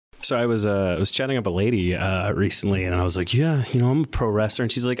So I was chatting up a lady recently, and I was like, yeah, I'm a pro wrestler.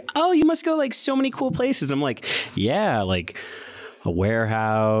 And she's like, oh, you must go like so many cool places. And I'm like, yeah, like a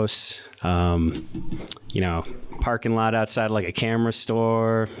warehouse, parking lot outside like a camera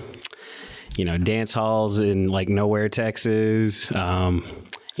store, dance halls in like nowhere, Texas,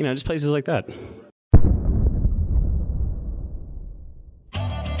 just places like that.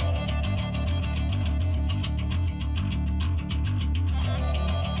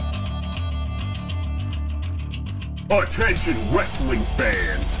 Attention wrestling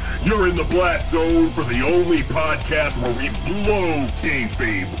fans, you're in the blast zone for the only podcast where we blow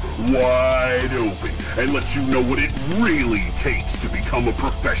kayfabe wide open and let you know what it really takes to become a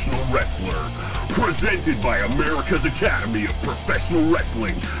professional wrestler. Presented by America's Academy of Professional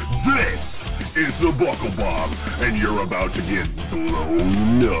Wrestling, this is the Buckle Bomb, and you're about to get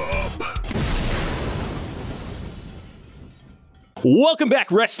blown up. Welcome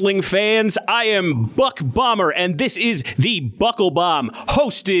back, wrestling fans. I am Buck Bomber, and this is the Buckle Bomb,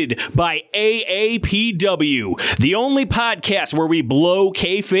 hosted by AAPW, the only podcast where we blow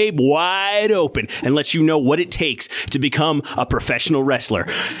kayfabe wide open and let you know what it takes to become a professional wrestler.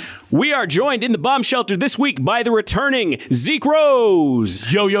 We are joined in the bomb shelter this week by the returning Zeke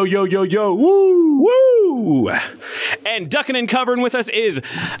Rose. Yo, yo, yo, yo, yo, woo! Woo! And ducking and covering with us is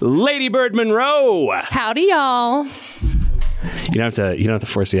Ladybird Monroe. Howdy, y'all. You don't have to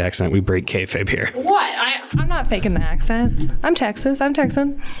force the accent. We break kayfabe here. What? I'm not faking the accent. I'm Texas. I'm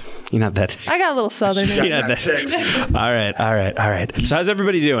Texan. You're not that. I got a little southern. You're not that. All right. So how's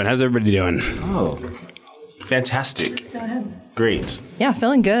everybody doing? Oh, fantastic. Go ahead. Great. Yeah,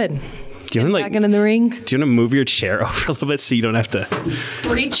 feeling good. Do you want Back into the ring. Do you want to move your chair over a little bit so you don't have to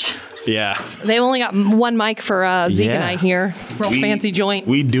Reach. Yeah. They only got one mic for Zeke and I here. Real fancy joint.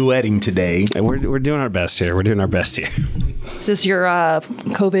 We duetting today. We're doing our best here. Is this your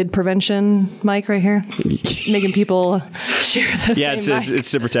COVID prevention mic right here? Making people share the same mic?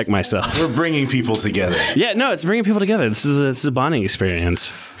 It's to protect myself. We're bringing people together. Yeah, no, it's bringing people together. This is a bonding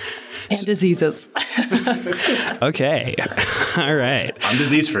experience. And diseases. Okay. All right. I'm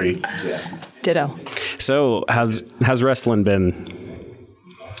disease free. Yeah. Ditto. So how's wrestling been?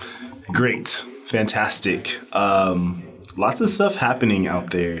 Great. Fantastic. Lots of stuff happening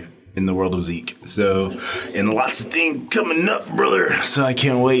out there in the world of Zeke. So, and lots of things coming up, brother. So I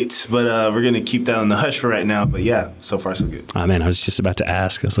can't wait. But we're going to keep that on the hush for right now. But yeah, so far so good. Oh, man, I was just about to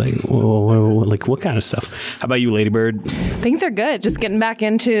ask. I was like, what kind of stuff? How about you, Ladybird? Things are good. Just getting back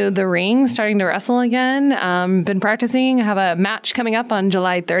into the ring, starting to wrestle again. Been practicing. I have a match coming up on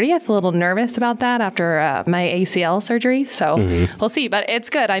July 30th. A little nervous about that after my ACL surgery. So we'll see. But it's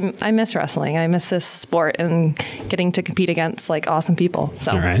good. I miss wrestling. I miss this sport and getting to compete against like awesome people.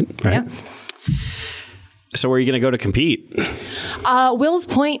 So. All right. Yeah. So where are you going to go to compete? Wills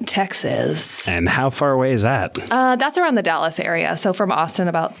Point, Texas. And how far away is that? That's around the Dallas area. So from Austin,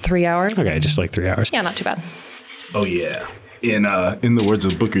 about 3 hours. Okay, just like 3 hours. Yeah, not too bad. Oh, yeah. In the words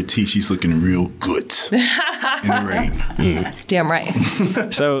of Booker T, she's looking real good in the ring. Damn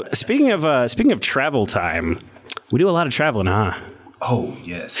right. So speaking of travel time, we do a lot of traveling, huh? Oh,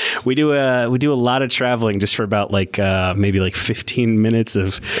 yes. We do a lot of traveling just for about like maybe like 15 minutes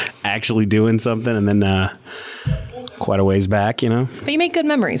of actually doing something, and then quite a ways back, But you make good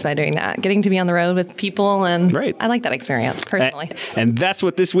memories by doing that, getting to be on the road with people, and right. I like that experience personally. And that's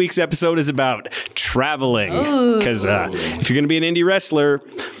what this week's episode is about, traveling. Because if you're going to be an indie wrestler,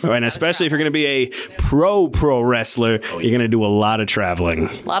 and especially if you're going to be a pro wrestler, you're going to do a lot of traveling.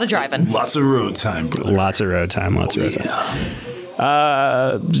 A lot of driving. Lots of road time, brother. Lots of road time.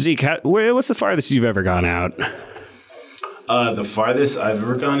 Zeke, what's the farthest you've ever gone out? The farthest I've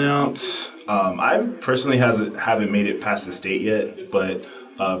ever gone out, I personally haven't made it past the state yet, but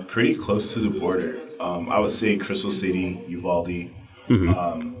pretty close to the border. I would say Crystal City, Uvalde.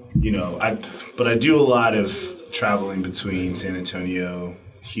 But I do a lot of traveling between San Antonio,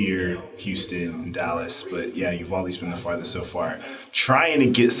 here, Houston, and Dallas. But yeah, Uvalde's been the farthest so far. Trying to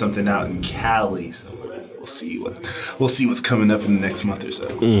get something out in Cali, so we'll see what's coming up in the next month or so.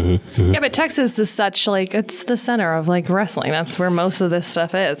 Yeah, but Texas is such it's the center of like wrestling. That's where most of this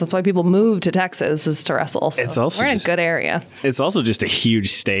stuff is. That's why people move to Texas is to wrestle. So it's also we're in a good area. It's also just a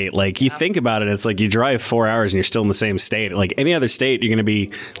huge state. Like you think about it, it's like you drive 4 hours and you're still in the same state. Like any other state, you're going to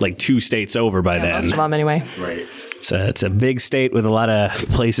be like 2 states over by then. Most of them anyway. Right. It's a big state with a lot of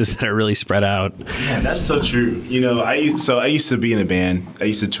places that are really spread out. Yeah, that's so true. I used to be in a band. I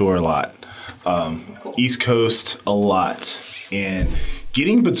used to tour a lot. Cool. East Coast a lot. And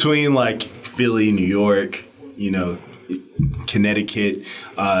getting between like Philly, New York, Connecticut,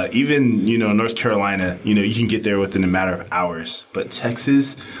 even, North Carolina, you can get there within a matter of hours. But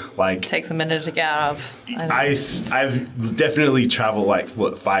Texas, like... Takes a minute to get out of. I've definitely traveled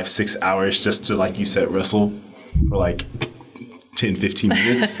 5-6 hours just to, like you said, wrestle for 10-15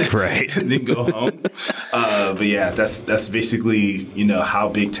 minutes. Right. And then go home. But yeah, that's basically, how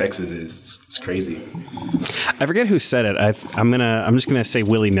big Texas is. It's crazy. I forget who said it. I'm just gonna say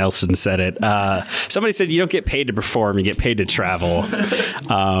Willie Nelson said it. Somebody said you don't get paid to perform, you get paid to travel.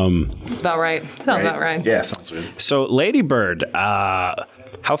 That's about right. Sounds about right. Yeah, sounds good. So Ladybird,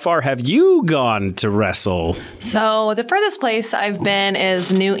 how far have you gone to wrestle? So the furthest place I've been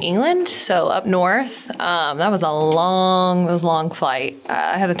is New England, so up north. That was a long flight.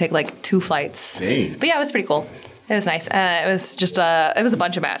 I had to take 2 flights. Dang. But yeah, it was pretty cool. It was nice. It was just it was a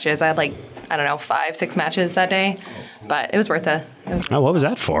bunch of matches. I had 5-6 matches that day, but it was worth it. What was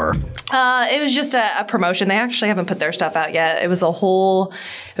that for? It was just a promotion. They actually haven't put their stuff out yet. It was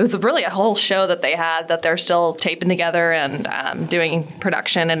really a whole show that they had that they're still taping together and doing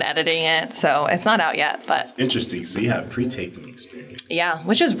production and editing it. So it's not out yet, but interesting. So you have pre-taping experience. Yeah,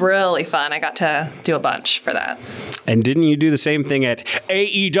 which is really fun. I got to do a bunch for that. And didn't you do the same thing at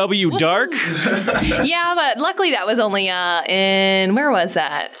AEW Dark? Yeah, but luckily that was only where was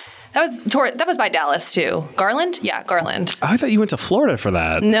that? That was by Dallas too. Garland? Yeah, Garland. Oh, I thought you went to Florida for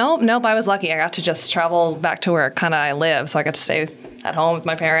that. Nope. I was lucky. I got to just travel back to where kind of I live, so I got to stay at home with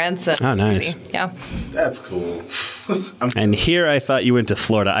my parents. Oh, nice. Yeah. That's cool. And here I thought you went to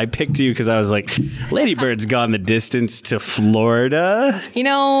Florida. I picked you because I was like, Ladybird's gone the distance to Florida.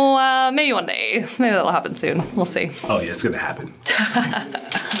 Maybe one day. Maybe that'll happen soon. We'll see. Oh, yeah, it's going to happen.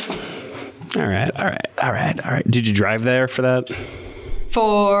 All right. Did you drive there for that?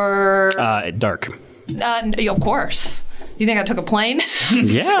 For Dark. Of course. You think I took a plane?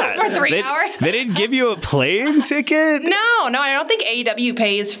 Yeah. For 3 hours? They didn't give you a plane ticket? No, I don't think AEW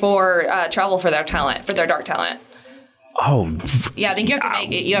pays for travel for their talent, for their dark talent. Oh. Yeah, I think you have to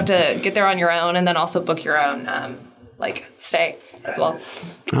make it. You have to get there on your own and then also book your own stay as well.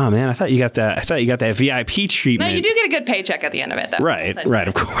 Oh man, I thought you got that VIP treatment. No, you do get a good paycheck at the end of it though. Right,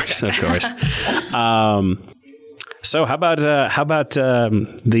 of course. So how about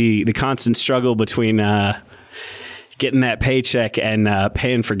the constant struggle between getting that paycheck and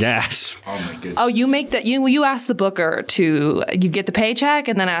paying for gas? Oh my goodness. Oh, you make that you ask the booker you get the paycheck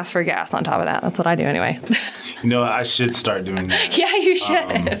and then ask for gas on top of that. That's what I do anyway. I should start doing that. Yeah, you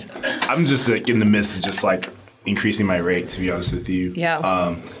should. I'm just in the midst of just increasing my rate, to be honest with you.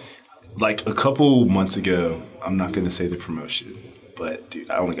 Yeah. A couple months ago, I'm not going to say the promotion, but dude,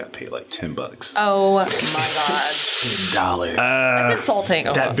 I only got paid $10. Oh my god. $10. That's insulting.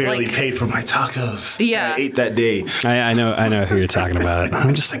 That barely paid for my tacos. Yeah. I ate that day. I know who you're talking about.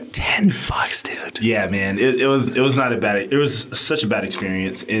 I'm just $10, dude. Yeah, man. It was not a bad. It was such a bad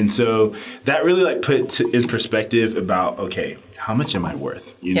experience, and so that really put in perspective about how much am I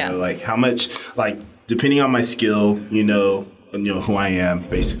worth? How much depending on my skill, who I am,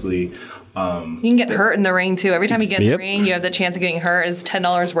 basically. You can get hurt in the ring too. Every time you get in the ring, you have the chance of getting hurt. Is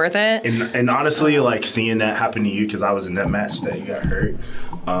 $10 worth it? And honestly, seeing that happen to you, because I was in that match that you got hurt,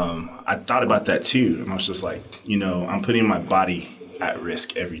 I thought about that too. And I was just I'm putting my body at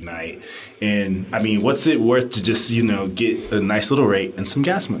risk every night. And I mean, what's it worth to just, get a nice little rate and some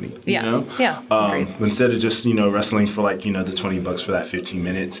gas money? Yeah. Instead of just, wrestling for the $20 for that 15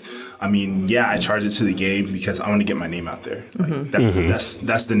 minutes. I mean, yeah, I charge it to the game because I want to get my name out there.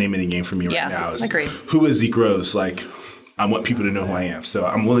 That's the name of the game for me right now. Agreed. Who is Zeke Rose? I want people to know who I am. So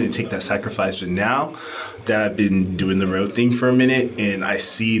I'm willing to take that sacrifice. But now that I've been doing the road thing for a minute and I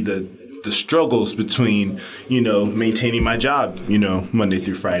see the struggles between, maintaining my job, Monday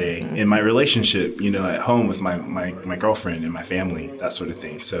through Friday, and my relationship, at home with my girlfriend and my family, that sort of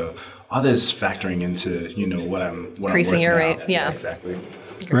thing. So all this factoring into, what I'm increasing your rate. Yeah, exactly.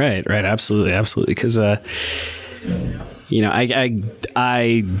 Right. Absolutely. Because, I've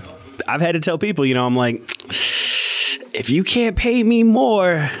had to tell people, I'm if you can't pay me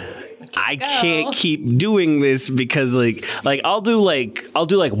more, I can't keep doing this because I'll do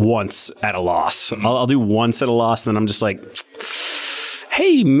once at a loss. I'll do once at a loss, and then I'm just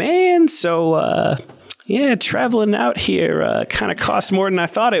hey man, so traveling out here kind of costs more than I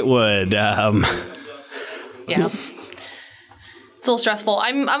thought it would. Yeah. It's a little stressful.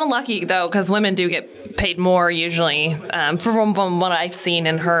 I'm lucky though, because women do get paid more usually, from what I've seen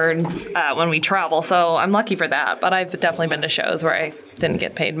and heard when we travel. So I'm lucky for that. But I've definitely been to shows where I didn't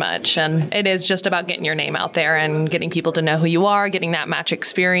get paid much, and it is just about getting your name out there and getting people to know who you are, getting that match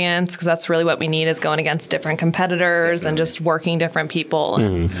experience, because that's really what we need, is going against different competitors and just working different people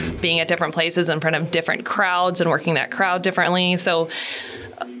and being at different places in front of different crowds and working that crowd differently. So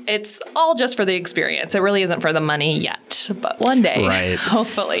it's all just for the experience. It really isn't for the money yet, but one day, right.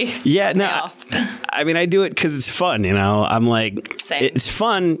 Hopefully. Yeah, no, I mean, I do it because it's fun, you know. I'm like, Same. It's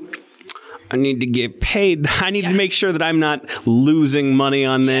fun. I need to get paid. I need to make sure that I'm not losing money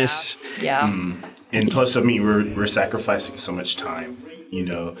on this. Yeah. And plus, I mean, we're sacrificing so much time, you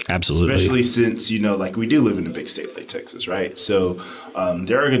know. Absolutely. Especially since, you know, like we do live in a big state like Texas, right? So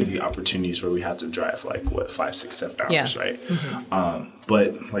there are going to be opportunities where we have to drive like, 5, 6, 7 hours, right? Mm-hmm.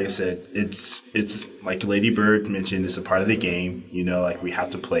 But like I said, it's like Ladybird mentioned, it's a part of the game, you know, like we have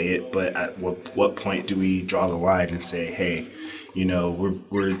to play it. But at what point do we draw the line and say, hey, you know,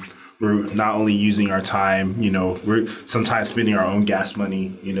 we're not only using our time, you know, we're sometimes spending our own gas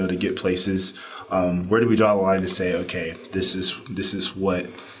money, you know, to get places. Where do we draw the line to say, okay, this is what,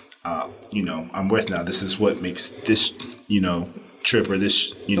 you know, I'm worth now. This is what makes this, you know, trip or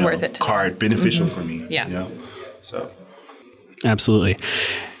this, you know, card beneficial for me. Yeah. You know, so. Absolutely.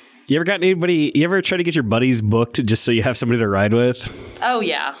 You ever try to get your buddies booked just so you have somebody to ride with? Oh,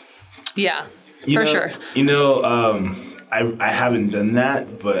 yeah. Yeah, For sure. You know, I haven't done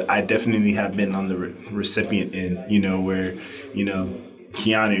that, but I definitely have been on the recipient end, you know, where, you know,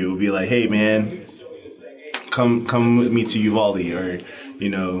 Keanu will be like, hey, man, come with me to Uvalde. Or, you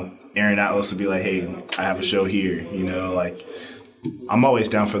know, Aaron Atlas will be like, hey, I have a show here. You know, like, I'm always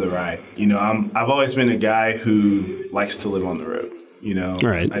down for the ride. You know, I've always been a guy who likes to live on the road. You know,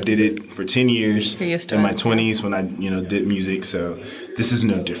 right. I did it for 10 years in my 20s when I, you know, did music. So this is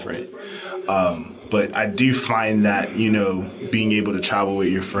no different. But I do find that, you know, being able to travel with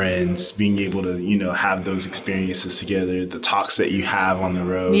your friends, being able to, you know, have those experiences together, the talks that you have on the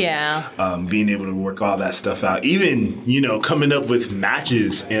road, being able to work all that stuff out, even, you know, coming up with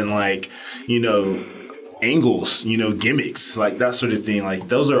matches and like, you know, angles, you know, gimmicks, like that sort of thing. Like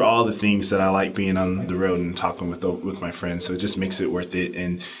those are all the things that I like being on the road and talking with my friends. So it just makes it worth it.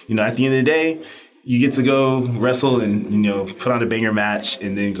 And, you know, at the end of the day, you get to go wrestle and, you know, put on a banger match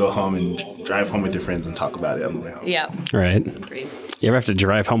and then go home and drive home with your friends and talk about it on the way home. Yeah. Right. Agreed. You ever have to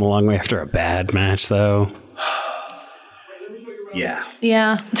drive home a long way after a bad match, though? Yeah.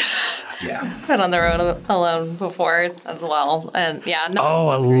 Yeah. Yeah. I've been on the road alone before as well. And yeah. No.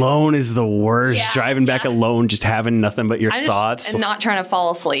 Oh, alone is the worst. Yeah, Driving back alone, just having nothing but your I'm thoughts. And not trying to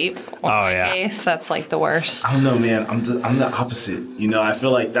fall asleep. Case, that's like the worst. I don't know, man. I'm the opposite. You know, I feel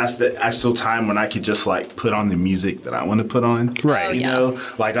like that's the actual time when I could just like put on the music that I want to put on. Right. You know,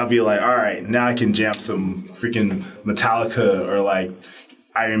 like I'll be like, all right, now I can jam some freaking Metallica or like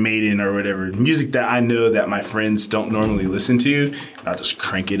Iron Maiden or whatever, music that I know that my friends don't normally listen to, and I'll just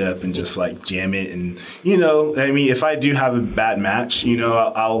crank it up and just like jam it. And, you know, I mean, if I do have a bad match, you know,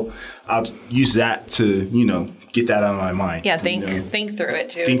 I'll use that to, you know, get that out of my mind. Yeah, think through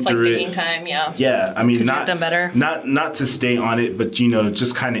it too. It's like thinking time, yeah. Yeah, I mean, not done better. Not to stay on it, but, you know,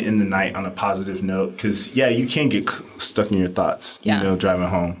 just kind of end the night on a positive note, because, yeah, you can get stuck in your thoughts, you know, driving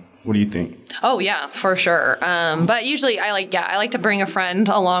home. What do you think? Oh, yeah, for sure. But usually I like to bring a friend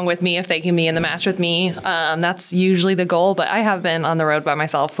along with me if they can be in the match with me. That's usually the goal. But I have been on the road by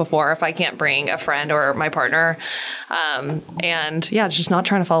myself before if I can't bring a friend or my partner. And yeah, just not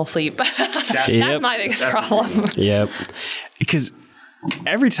trying to fall asleep. That's my biggest problem. Yep. Because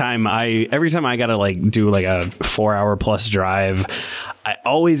every time I gotta like do like a 4-hour plus drive, I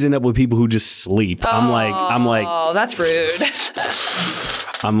always end up with people who just sleep. I'm like, oh, that's rude.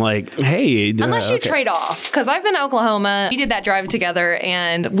 I'm like, hey. Unless you trade off. Because I've been to Oklahoma. We did that drive together,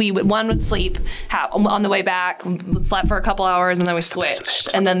 and one would sleep on the way back, slept for a couple hours, and then we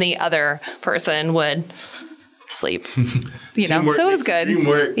switched. And then the other person would sleep. You know, so it was good.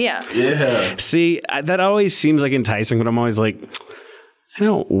 Teamwork. Yeah. Yeah. See, that always seems like enticing, but I'm always like, I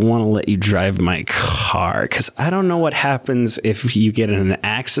don't want to let you drive my car because I don't know what happens if you get in an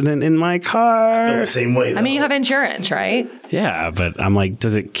accident in my car. The same way, though. I mean, you have insurance, right? Yeah, but I'm like,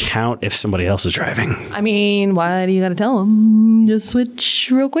 does it count if somebody else is driving? I mean, why do you got to tell them? Just switch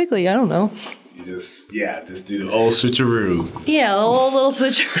real quickly. I don't know. You just do the old switcheroo. Yeah, the little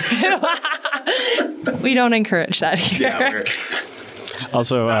switcheroo. We don't encourage that here. Yeah,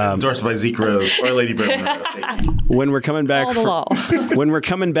 Also, Endorsed by Zeke Rose or Ladybird Monroe. Thank you. when we're coming back when we're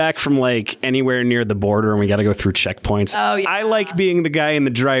coming back from like anywhere near the border and we got to go through checkpoints, I like being the guy in the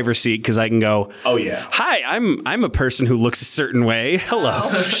driver's seat because I can go, oh yeah, hi, I'm a person who looks a certain way. Hello,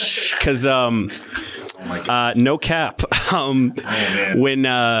 because no cap. When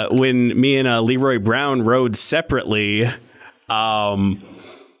me and Leroy Brown rode separately, I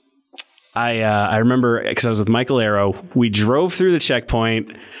remember because I was with Michael Arrow. We drove through the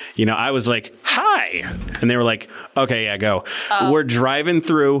checkpoint. You know, I was like, "Hi," and they were like, "Okay, yeah, go." We're driving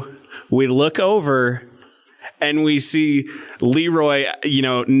through. We look over. And we see Leroy, you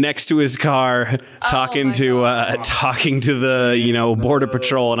know, next to his car talking to the, you know, Border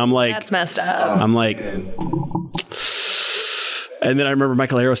Patrol. And I'm like, that's messed up. I'm like, and then I remember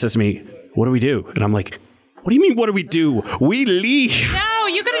Michael Arrow says to me, "What do we do?" And I'm like, "What do you mean, what do we do? We leave." No,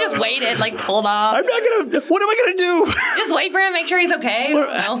 you could have just waited, like pulled off. I'm not going to, what am I going to do? Just wait for him, make sure he's okay.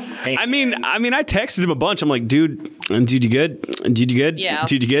 I mean, I texted him a bunch. I'm like, dude, you good? Dude, you good? Yeah.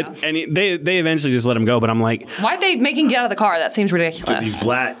 Dude, you good? Yeah. And they eventually just let him go. But I'm like, why'd they make him get out of the car? That seems ridiculous. He's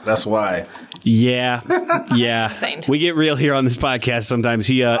black. That's why. Yeah. Insane. We get real here on this podcast sometimes.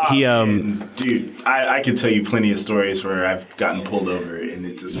 Dude, I could tell you plenty of stories where I've gotten pulled over and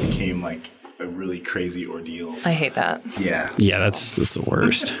it just became like a really crazy ordeal. I hate that. Yeah. Yeah, that's the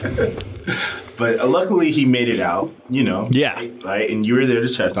worst. But luckily he made it out, you know. Yeah. Right? And you were there to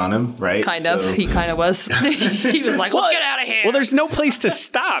check on him, right? Kind of. He kind of was. He was like, let's get out of here. Well, there's no place to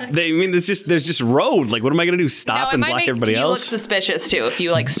stop. There's just road. Like, what am I going to do? Stop and block everybody else? You look suspicious, too, if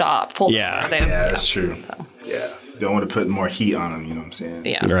you, like, stop. Pull yeah. That's true. So. Yeah. Don't want to put more heat on him, you know what I'm saying?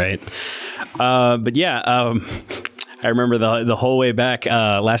 Yeah. Right. But yeah, I remember the whole way back.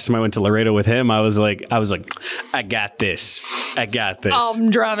 Last time I went to Laredo with him, I was like, I got this.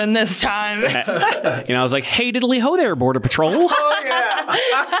 I'm driving this time. And I was like, hey, diddly ho there, Border Patrol. Oh yeah.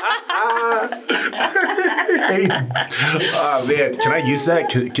 Oh man, can I use that?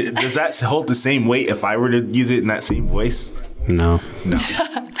 Does that hold the same weight if I were to use it in that same voice? No.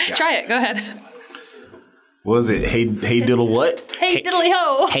 Try it. Go ahead. What was it? Hey diddle what? Hey diddly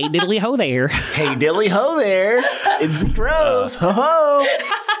ho. Hey diddly ho there. Hey diddly ho there. It's Zeke Rose. Ho ho.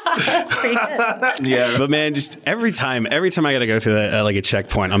 Pretty good. Yeah. But man, just every time I got to go through like a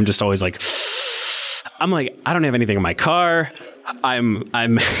checkpoint, I'm just always like, I don't have anything in my car. I'm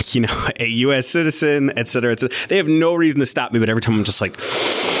you know, a U.S. citizen, et cetera, et cetera. They have no reason to stop me, but every time I'm just like,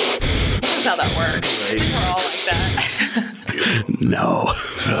 that's how that works. Right. We're all like that. No.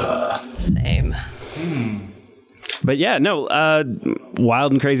 Same. But yeah, no,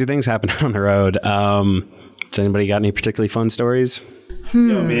 wild and crazy things happen on the road. Has anybody got any particularly fun stories?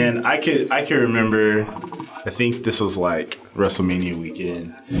 Yo, man, I could remember, I think this was like WrestleMania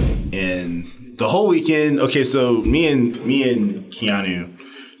weekend. And the whole weekend, okay, so me and Keanu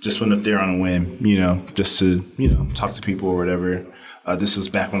just went up there on a whim, you know, just to, you know, talk to people or whatever. This was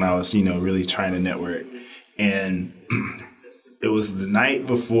back when I was, you know, really trying to network. And it was the night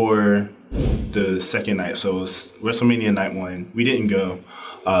before the second night. So it was WrestleMania night 1. We didn't go.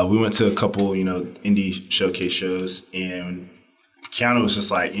 We went to a couple, you know, indie showcase shows, and Keanu was just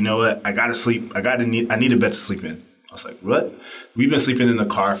like, you know what? I gotta sleep. I need a bed to sleep in. I was like, what? We've been sleeping in the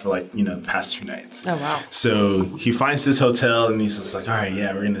car for like, you know, the past 2 nights. Oh, wow. So he finds this hotel and he's just like, all right,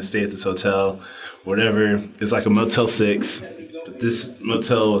 yeah, we're going to stay at this hotel, whatever. It's like a Motel 6. But this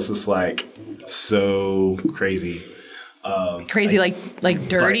motel was just like so crazy. Crazy, like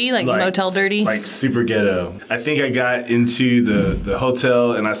dirty, like motel dirty? Like super ghetto. I think I got into the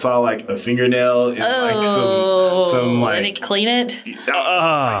hotel and I saw like a fingernail and like some like... Did it clean it?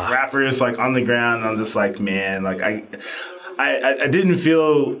 Like wrappers like on the ground. And I'm just like, man, like I didn't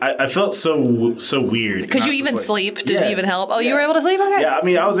feel... I felt so weird. Could you even sleep? Did it even help? Oh, you were able to sleep? Okay. Yeah, I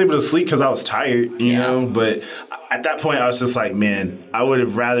mean, I was able to sleep because I was tired, you know, but... At that point, I was just like, man, I would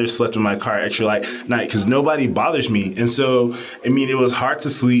have rather slept in my car extra night because nobody bothers me. And so, I mean, it was hard to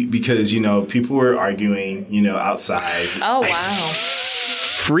sleep because, you know, people were arguing, you know, outside. Oh, wow.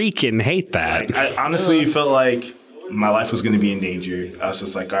 Freaking hate that. Like, I honestly felt like my life was going to be in danger. I was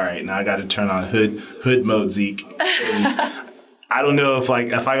just like, all right, now I got to turn on hood mode, Zeke. I don't know if I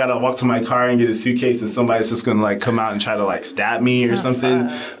gotta walk to my car and get a suitcase and somebody's just gonna like come out and try to like stab me or something.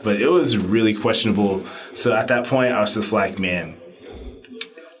 But it was really questionable. So at that point, I was just like, man,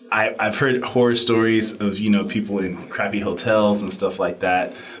 I've heard horror stories of, you know, people in crappy hotels and stuff like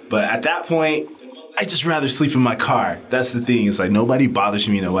that. But at that point, I just rather sleep in my car. That's the thing. It's like nobody bothers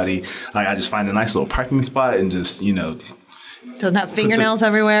me. Like I just find a nice little parking spot and just, you know. Doesn't have fingernails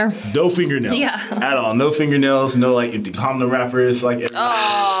everywhere? No fingernails at all. No fingernails. No like empty condom wrappers. Like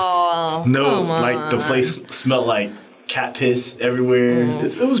oh, no, like the place smelled like cat piss everywhere.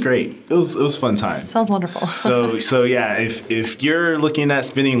 It was great. It was a fun time. Sounds wonderful. So yeah, if you're looking at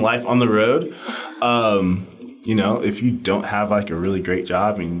spending life on the road, you know, if you don't have like a really great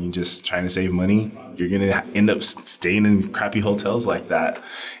job and you're just trying to save money, you're gonna end up staying in crappy hotels like that.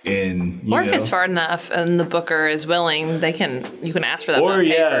 And or if it's far enough and the booker is willing, you can ask for that. Or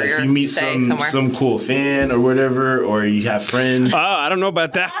if you meet some cool fan or whatever, or you have friends. Oh, I don't know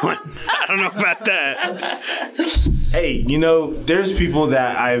about that one. I don't know about that. Hey, you know, there's people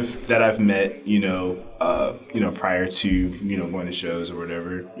that I've met, you know, prior to, you know, going to shows or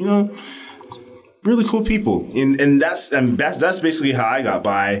whatever, you know, really cool people. And that's basically how I got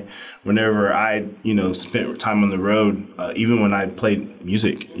by whenever I, you know, spent time on the road, even when I played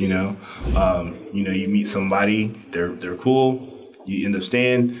music, you know. You meet somebody, they're cool. You end up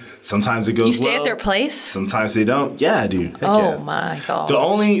staying. Sometimes it goes well. You stay at their place? Sometimes they don't. Yeah, dude. My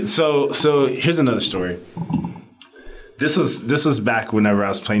God. So here's another story. This was back whenever I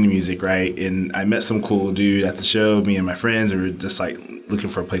was playing the music, right? And I met some cool dude at the show. Me and my friends were just like looking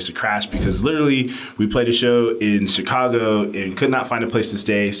for a place to crash because literally we played a show in Chicago and could not find a place to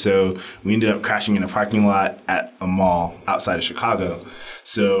stay. So we ended up crashing in a parking lot at a mall outside of Chicago.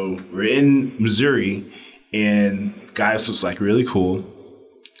 So we're in Missouri and guys was like really cool.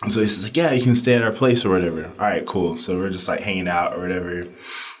 And so he's like, yeah, you can stay at our place or whatever. All right, cool. So we're just like hanging out or whatever.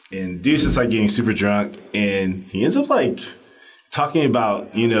 And dude's just like getting super drunk, and he ends up like talking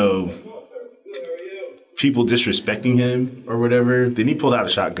about, you know, people disrespecting him or whatever. Then he pulled out a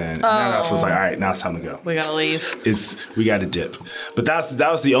shotgun. And I was just like, all right, now it's time to go. We gotta leave. We gotta dip. But that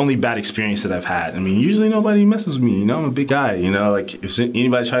was the only bad experience that I've had. I mean, usually nobody messes with me. You know, I'm a big guy. You know, like if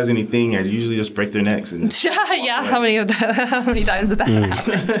anybody tries anything, I usually just break their necks. And yeah, how many times did that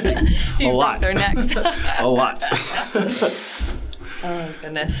happen? A lot. Break their necks. A lot. Oh,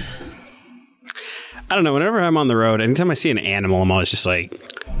 goodness. I don't know. Whenever I'm on the road, anytime I see an animal, I'm always just like,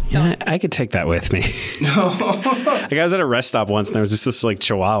 yeah, I could take that with me. Like I was at a rest stop once and there was just this like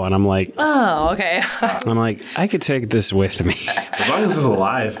chihuahua and I'm like, oh, okay. I'm like, I could take this with me. As long as it's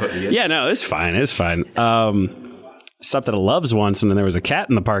alive. Yeah, no, it's fine. It's fine. Stopped at a Love's once and then there was a cat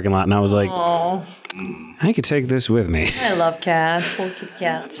in the parking lot and I was like, I could take this with me. I love cats. Little cute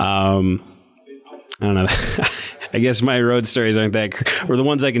cats. I don't know. I guess my road stories aren't that, or the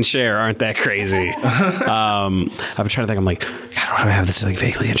ones I can share aren't that crazy. I'm trying to think. I'm like, God, what do I have that's like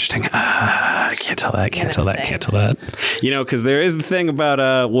vaguely interesting? I can't tell that. Can't tell that. Can't tell that. You know, because there is the thing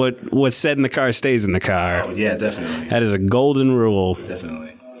about what's said in the car stays in the car. Oh, yeah, definitely. That is a golden rule.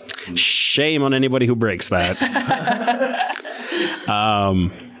 Definitely. Shame on anybody who breaks that.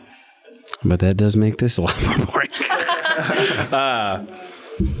 But that does make this a lot more boring.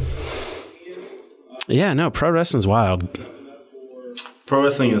 Yeah, no, pro wrestling's wild. Pro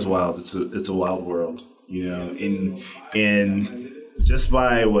wrestling is wild. It's a wild world, you know. And just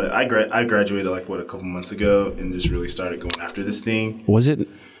by what I graduated like a couple months ago, and just really started going after this thing. Was it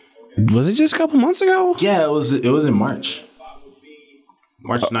just a couple months ago? Yeah, it was in March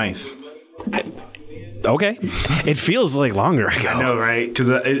 9th. Okay, it feels like longer ago. I know, right? Because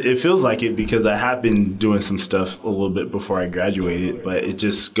it feels like it because I have been doing some stuff a little bit before I graduated, but it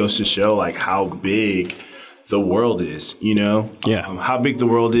just goes to show like how big the world is, you know? Yeah. How big the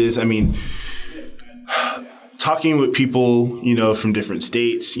world is. I mean, talking with people, you know, from different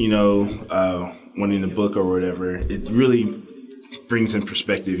states, you know, wanting a book or whatever, it really brings in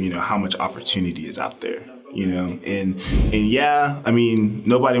perspective, you know, how much opportunity is out there. You know, and yeah, I mean,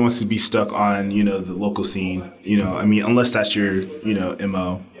 nobody wants to be stuck on, you know, the local scene, you know, I mean, unless that's your, you know,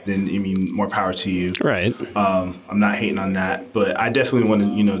 MO, then, I mean, more power to you. Right. I'm not hating on that, but I definitely want to,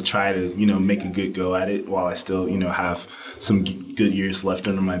 you know, try to, you know, make a good go at it while I still, you know, have some good years left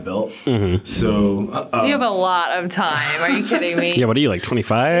under my belt. Mm-hmm. So. You have a lot of time. Are you kidding me? Yeah, what are you, like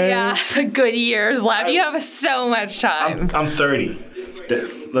 25? Yeah, good years left. You have so much time. I'm 30.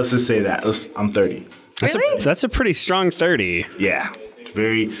 Let's just say that. I'm 30. Really? That's a pretty strong 30. Yeah,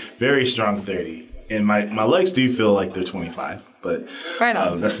 very, very strong 30. And my legs do feel like they're 25, but right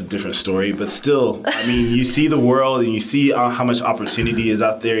on. That's a different story. But still, I mean, you see the world and you see how much opportunity is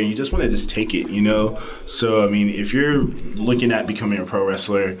out there, and you just want to just take it, you know? So, I mean, if you're looking at becoming a pro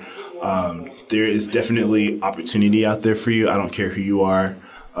wrestler, there is definitely opportunity out there for you. I don't care who you are.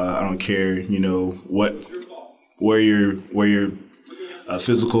 I don't care, you know, where your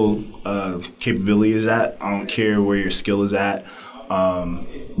physical capability is at. I don't care where your skill is at.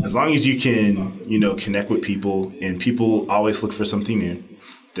 As long as you can, you know, connect with people, and people always look for something new,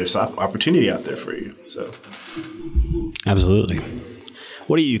 there's opportunity out there for you. So, absolutely.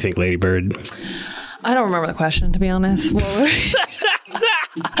 What do you think, Ladybird? I don't remember the question, to be honest.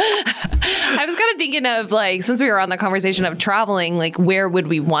 I have was kind of thinking of like, since we were on the conversation of traveling, like where would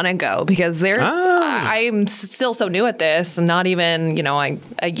we want to go? Because I'm still so new at this, not even,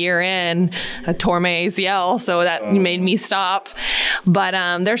 a year in, I tore my ACL, so that made me stop. But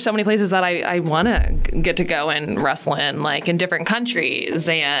there's so many places that I want to get to go and wrestle in, like in different countries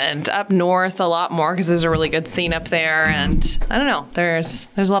and up north a lot more because there's a really good scene up there. And I don't know, there's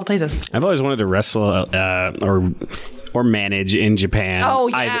a lot of places. I've always wanted to wrestle or manage in Japan. Oh,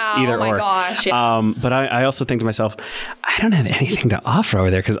 yeah. Either my or. gosh. Yeah. But I also think to myself, I don't have anything to offer over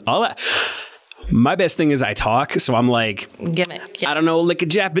there because my best thing is I talk. So I'm like, gimmick. Yeah. I don't know, lick a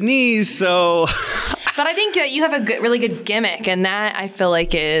Japanese. So. But I think that you have a really good gimmick, and that I feel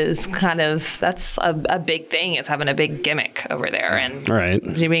like is that's a big thing, is having a big gimmick over there and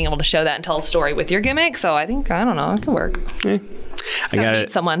being able to show that and tell a story with your gimmick. So I think, I don't know, it could work. Yeah. I gotta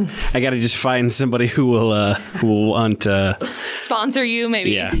meet someone. I gotta just find somebody who will want to sponsor you,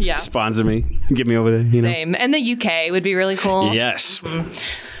 maybe. Yeah. Sponsor me, get me over there. Same. And the UK would be really cool. Yes.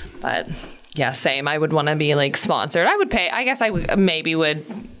 Mm-hmm. But yeah, same. I would want to be like sponsored. I would pay. I guess I would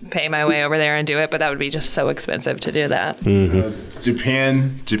pay my way over there and do it, but that would be just so expensive to do that. Mm-hmm.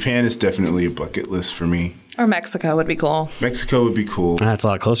 Japan is definitely a bucket list for me. Or Mexico would be cool. Mexico would be cool. That's a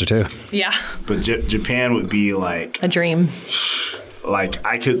lot closer too. Yeah. But Japan would be like a dream. Like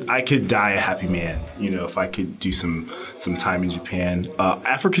I could die a happy man, if I could do some time in Japan.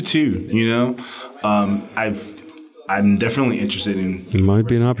 Africa too, I'm definitely interested in. It might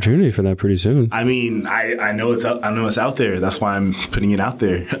be an opportunity for that pretty soon. I mean, I know it's out there. That's why I'm putting it out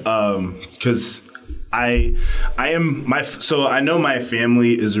there. Because I know my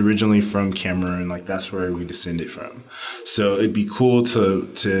family is originally from Cameroon. Like that's where we descended from. So it'd be cool to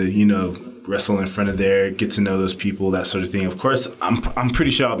wrestle in front of there, get to know those people, that sort of thing. Of course, I'm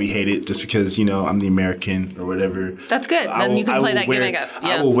pretty sure I'll be hated just because I'm the American or whatever. That's good. Then you can play that gimmick up.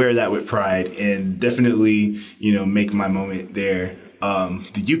 Yeah. I will wear that with pride and definitely make my moment there.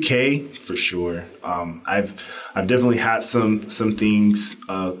 The UK for sure. I've definitely had some things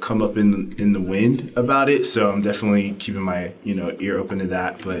come up in the wind about it, so I'm definitely keeping my ear open to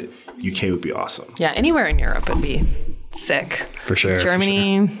that. But UK would be awesome. Yeah, anywhere in Europe would be sick. For sure.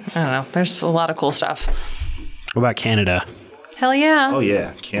 Germany, for sure. I don't know. There's a lot of cool stuff. What about Canada? Hell yeah. Oh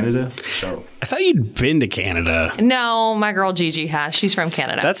yeah, Canada. So I thought you'd been to Canada. No, my girl Gigi has. She's from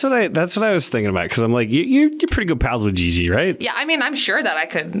Canada. That's what I was thinking about, because I'm like, you're pretty good pals with Gigi, right? Yeah, I mean, I'm sure that I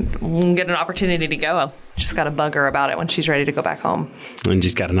could get an opportunity to go. Just got to bug her about it when she's ready to go back home. And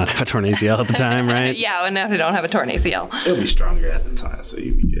just got to not have a torn ACL at the time, right? Yeah, and now I don't have a torn ACL. It'll be stronger at the time, so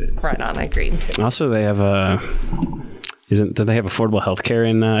you'll be good. Right on, I agree. Also, they have do they have affordable healthcare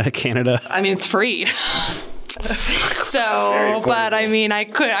in Canada? I mean, it's free. So, but I mean,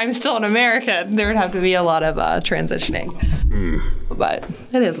 I'm still in America. There would have to be a lot of transitioning. But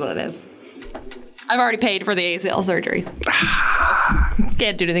it is what it is. I've already paid for the ACL surgery.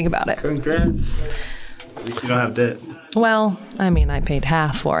 Can't do anything about it. Congrats. At least you don't have debt. Well, I mean, I paid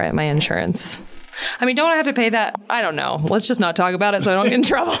half for it, my insurance. I mean, don't I have to pay that? I don't know. Let's just not talk about it so I don't get in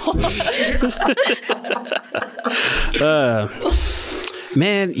trouble.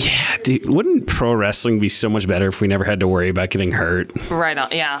 Man, yeah, dude, wouldn't pro wrestling be so much better if we never had to worry about getting hurt? Right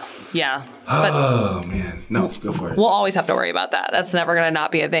on, yeah. Oh, man. No, go for it. We'll always have to worry about that. That's never going to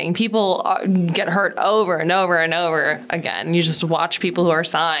not be a thing. People get hurt over and over and over again. You just watch people who are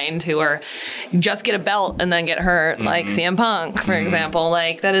signed, just get a belt and then get hurt, like CM Punk, for example.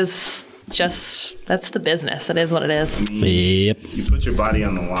 Like, that's the business. It is what it is. Yep. You put your body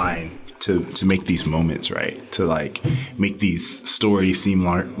on the line to make these moments, right? To like make these stories seem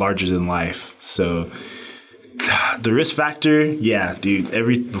larger than life. So the risk factor, yeah, dude.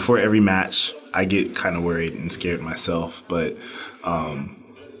 Before every match, I get kind of worried and scared myself. But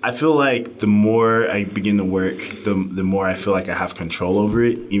I feel like the more I begin to work, the more I feel like I have control over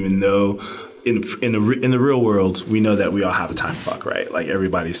it. Even though in the real world, we know that we all have a time clock, right? Like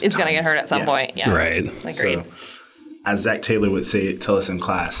everybody's. It's gonna get hurt at some point. Yeah, right. Agreed. So, as Zach Taylor would tell us in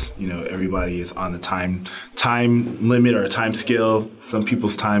class, everybody is on the time limit or time scale. Some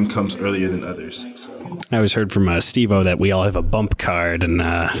people's time comes earlier than others. So. I always heard from Steve-O that we all have a bump card, and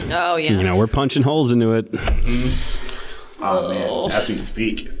we're punching holes into it. Mm-hmm. Oh man, as we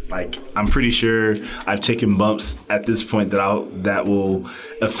speak, like I'm pretty sure I've taken bumps at this point that will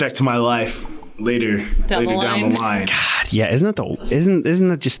affect my life later down the line. God, yeah, isn't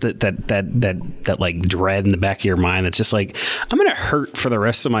that just that like dread in the back of your mind that's just like, I'm gonna hurt for the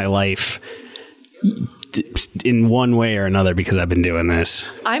rest of my life in one way or another because I've been doing this.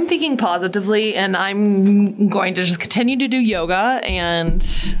 I'm thinking positively, and I'm going to just continue to do yoga, and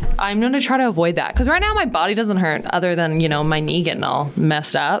I'm going to try to avoid that. Because right now my body doesn't hurt other than, my knee getting all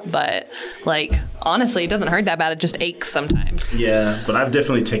messed up. But, honestly, it doesn't hurt that bad. It just aches sometimes. Yeah, but I've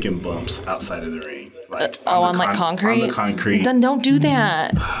definitely taken bumps outside of the ring. On concrete? On the concrete. Then don't do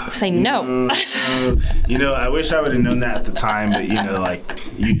that. Say no. I wish I would have known that at the time, but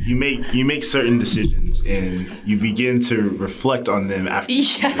you make certain decisions and you begin to reflect on them after.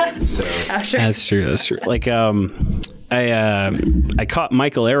 Yeah. So That's true. I caught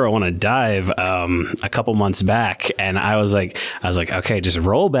Michael Arrow on a dive a couple months back, and I was like, okay, just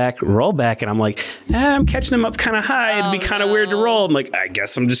roll back, and I'm like, I'm catching him up kind of high. It'd be kind of weird to roll. I'm like, I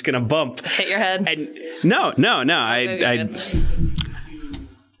guess I'm just gonna bump. Hit your head. And no.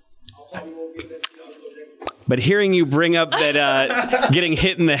 But hearing you bring up that getting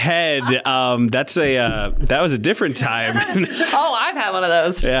hit in the head, that was a different time. Oh, I've had one of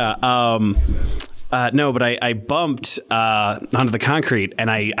those. Yeah. No, but I bumped onto the concrete,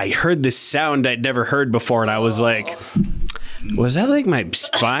 and I heard this sound I'd never heard before, and I was like, was that my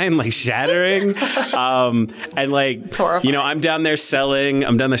spine shattering? And I'm down there selling,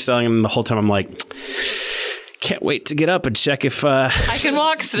 and the whole time I'm like, can't wait to get up and check if I can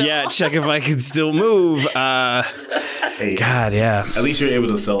walk still. Yeah, check if I can still move. hey, God, yeah. At least you're able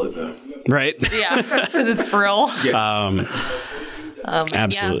to sell it though. Right? Yeah, because it's real. Yeah.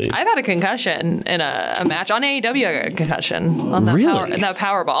 Absolutely. Yeah, I've had a concussion in a match on AAPW. I got a concussion on that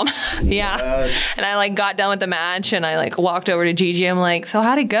power bomb. Yeah, and I got done with the match, and I walked over to Gigi. I'm like, so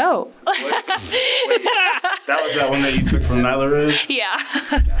how'd it go? That was that one that you took from Nyla Rose? Yeah.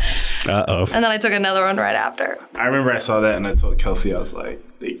 Uh-oh. And then I took another one right after. I remember I saw that and I told Kelsey, I was like,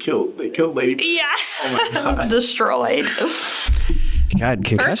 they killed Ladybird. Yeah. Oh my God. Destroyed. God,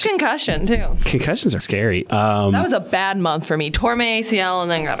 First concussion too. Concussions are scary. That was a bad month for me. Tore my ACL and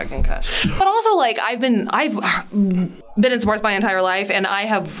then got a concussion. But also, I've been in sports my entire life, and I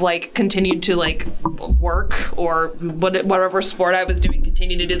have continued to work or whatever sport I was doing,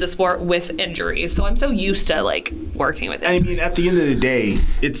 continue to do the sport with injuries. So I'm so used to working with it. I mean, at the end of the day,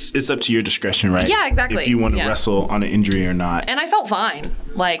 it's up to your discretion, right? Yeah, exactly. If you want to wrestle on an injury or not. And I felt fine.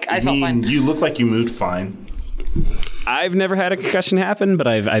 I felt fine. You look like you moved fine. I've never had a concussion happen, but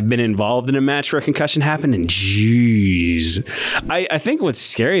I've been involved in a match where a concussion happened, and jeez. I think what's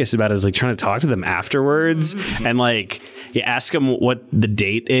scariest about it is trying to talk to them afterwards, and you ask them what the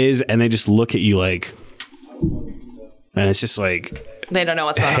date is, and they just look at you and it's just they don't know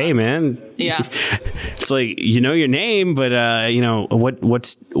what's going on. Hey, man. Yeah. It's your name, but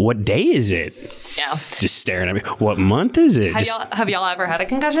what day is it? Yeah. Just staring at me. What month is it? Have y'all ever had a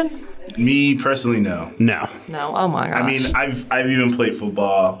concussion? Me personally, no. No. No. Oh my gosh. I mean, I've even played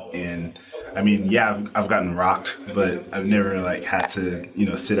football, and I mean, yeah, I've gotten rocked, but I've never had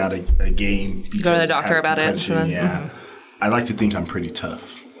to sit out a game. Go to the doctor about it. Yeah. I like to think I'm pretty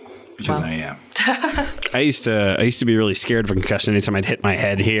tough. Because I am. I used to be really scared of a concussion anytime I'd hit my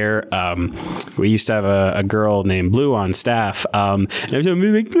head here. We used to have a girl named Blue on staff. And every time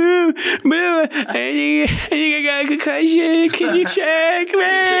we'd be like, Blue, I think I got a concussion. Can you check,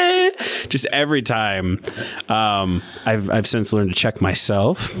 man? Just every time. I've since learned to check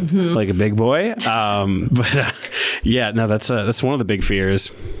myself like a big boy. Yeah, no, that's one of the big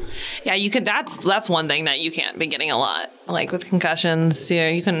fears. Yeah, you could. That's one thing that you can't be getting a lot. With concussions,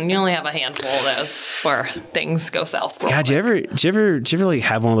 you only have a handful of those where things go south. God, do you ever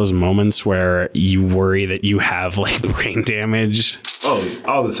have one of those moments where you worry that you have brain damage? Oh,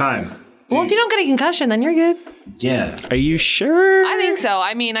 all the time. Dude. Well, if you don't get a concussion, then you're good. Yeah. Are you sure? I think so.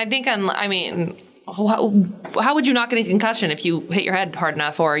 How would you not get a concussion if you hit your head hard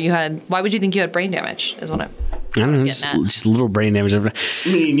enough, or why would you think you had brain damage? Is what I don't know, just little brain damage. I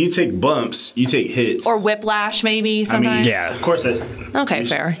mean, you take bumps, you take hits. Or whiplash, maybe, sometimes. Yeah. Of course. Okay,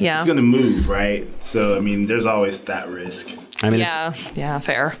 fair, yeah. It's going to move, right? So, there's always that risk. Yeah,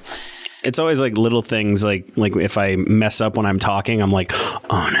 fair. It's always little things like if I mess up when I'm talking, I'm like,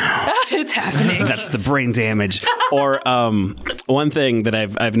 oh no. It's happening. That's the brain damage. Or one thing that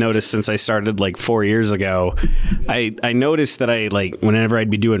I've noticed since I started 4 years ago, I noticed that whenever I'd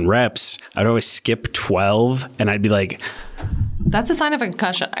be doing reps, I'd always skip 12, and I'd be like, that's a sign of a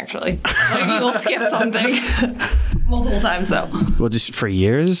concussion, actually. You'll skip something multiple times, though. Well, just for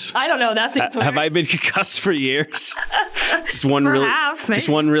years? I don't know. That's have I been concussed for years? Just one Perhaps, just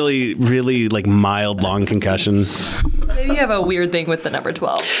one really, really mild, long concussion. Maybe you have a weird thing with the number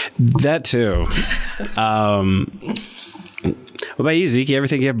 12. That too. What about you, Zeke? You ever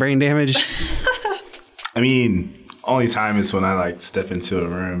think you have brain damage? I mean, only time is when I like step into a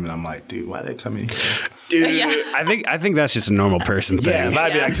room and I'm like, dude, why did I come in here? Dude, Yeah. I think that's just a normal person thing. Yeah, but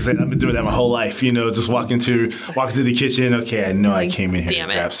I'd be like, cause I've been doing that my whole life, you know, just walking to the kitchen. Okay, I know I came in here Damn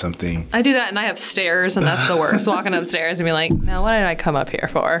to it. grab something. I do that, and I have stairs, and that's the worst. Walking upstairs and be like, "Now, what did I come up here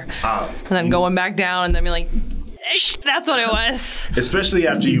for?" And then going back down, and then be like, "That's what it was." Especially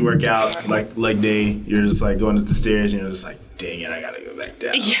after you work out, like leg day, you're just like going up the stairs and you're just like, dang it, I gotta go back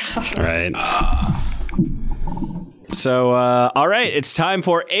down. Yeah. Right. So, all right, it's time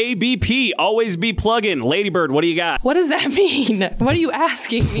for ABP. Always be plugging. Ladybird, what do you got? What does that mean? What are you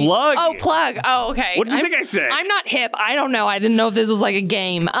asking me? Plug. Oh, plug. Oh, okay. What did you think I said? I'm not hip. I don't know. I didn't know if this was like a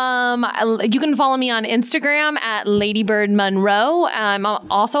game. You can follow me on Instagram at Ladybird Monroe. I'm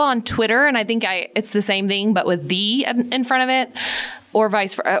also on Twitter, and I think it's the same thing, but with the in front of it. Or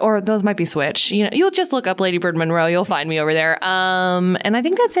vice versa, or those might be switched. You know, you'll just look up Ladybird Monroe. You'll find me over there. And I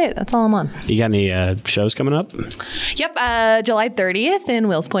think that's it. That's all I'm on. You got any shows coming up? Yep, July 30th in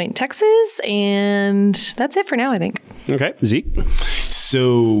Wills Point, Texas, and that's it for now, I think. Okay, Zeke.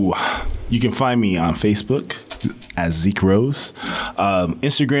 So you can find me on Facebook as Zeke Rose,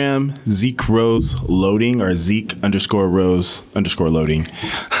 Instagram Zeke Rose Loading or Zeke_Rose_loading.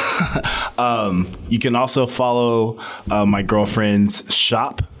 You can also follow my girlfriend's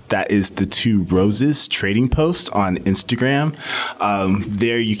shop. That is the Two Roses Trading Post on Instagram.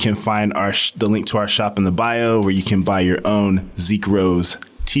 There you can find the link to our shop in the bio where you can buy your own Zeke Rose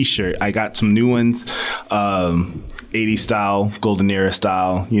t-shirt. I got some new ones, 80s style, Golden Era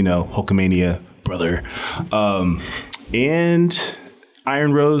style, you know, Hulkamania brother. And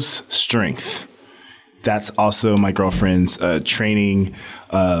Iron Rose Strength. That's also my girlfriend's training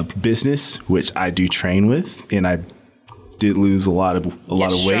business, which I do train with, and I did lose a lot of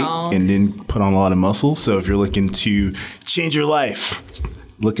weight and then put on a lot of muscle. So if you're looking to change your life,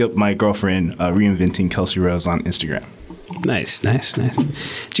 look up my girlfriend Reinventing Kelsey Rose on Instagram. Nice.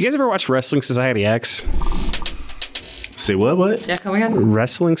 Did you guys ever watch Wrestling Society X? Say what? Yeah, come again.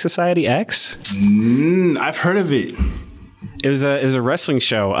 Wrestling Society X? I've heard of it. It was a wrestling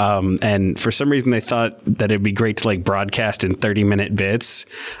show, and for some reason they thought that it'd be great to like broadcast in 30-minute bits.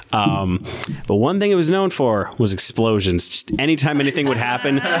 But one thing it was known for was explosions. Just anytime anything would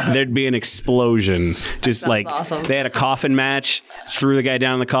happen, there'd be an explosion. Just like awesome. They had a coffin match, threw the guy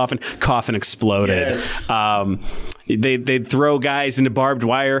down in the coffin exploded. Yes. They'd throw guys into barbed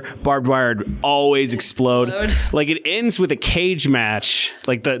wire would always explode. Like it ends with a cage match.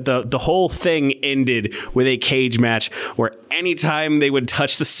 Like the whole thing ended with a cage match where anytime they would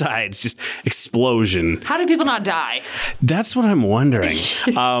touch the sides, just explosion. How did people not die? That's what I'm wondering.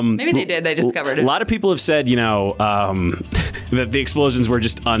 Maybe they did. They discovered it. A lot of people have said, that the explosions were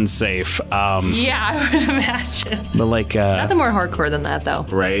just unsafe. Yeah, I would imagine. But like, Nothing more hardcore than that, though.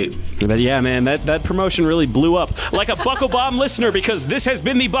 Right. but yeah, man, that promotion really blew up like a Buckle Bomb listener, because this has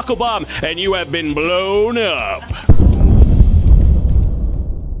been the Buckle Bomb, and you have been blown up.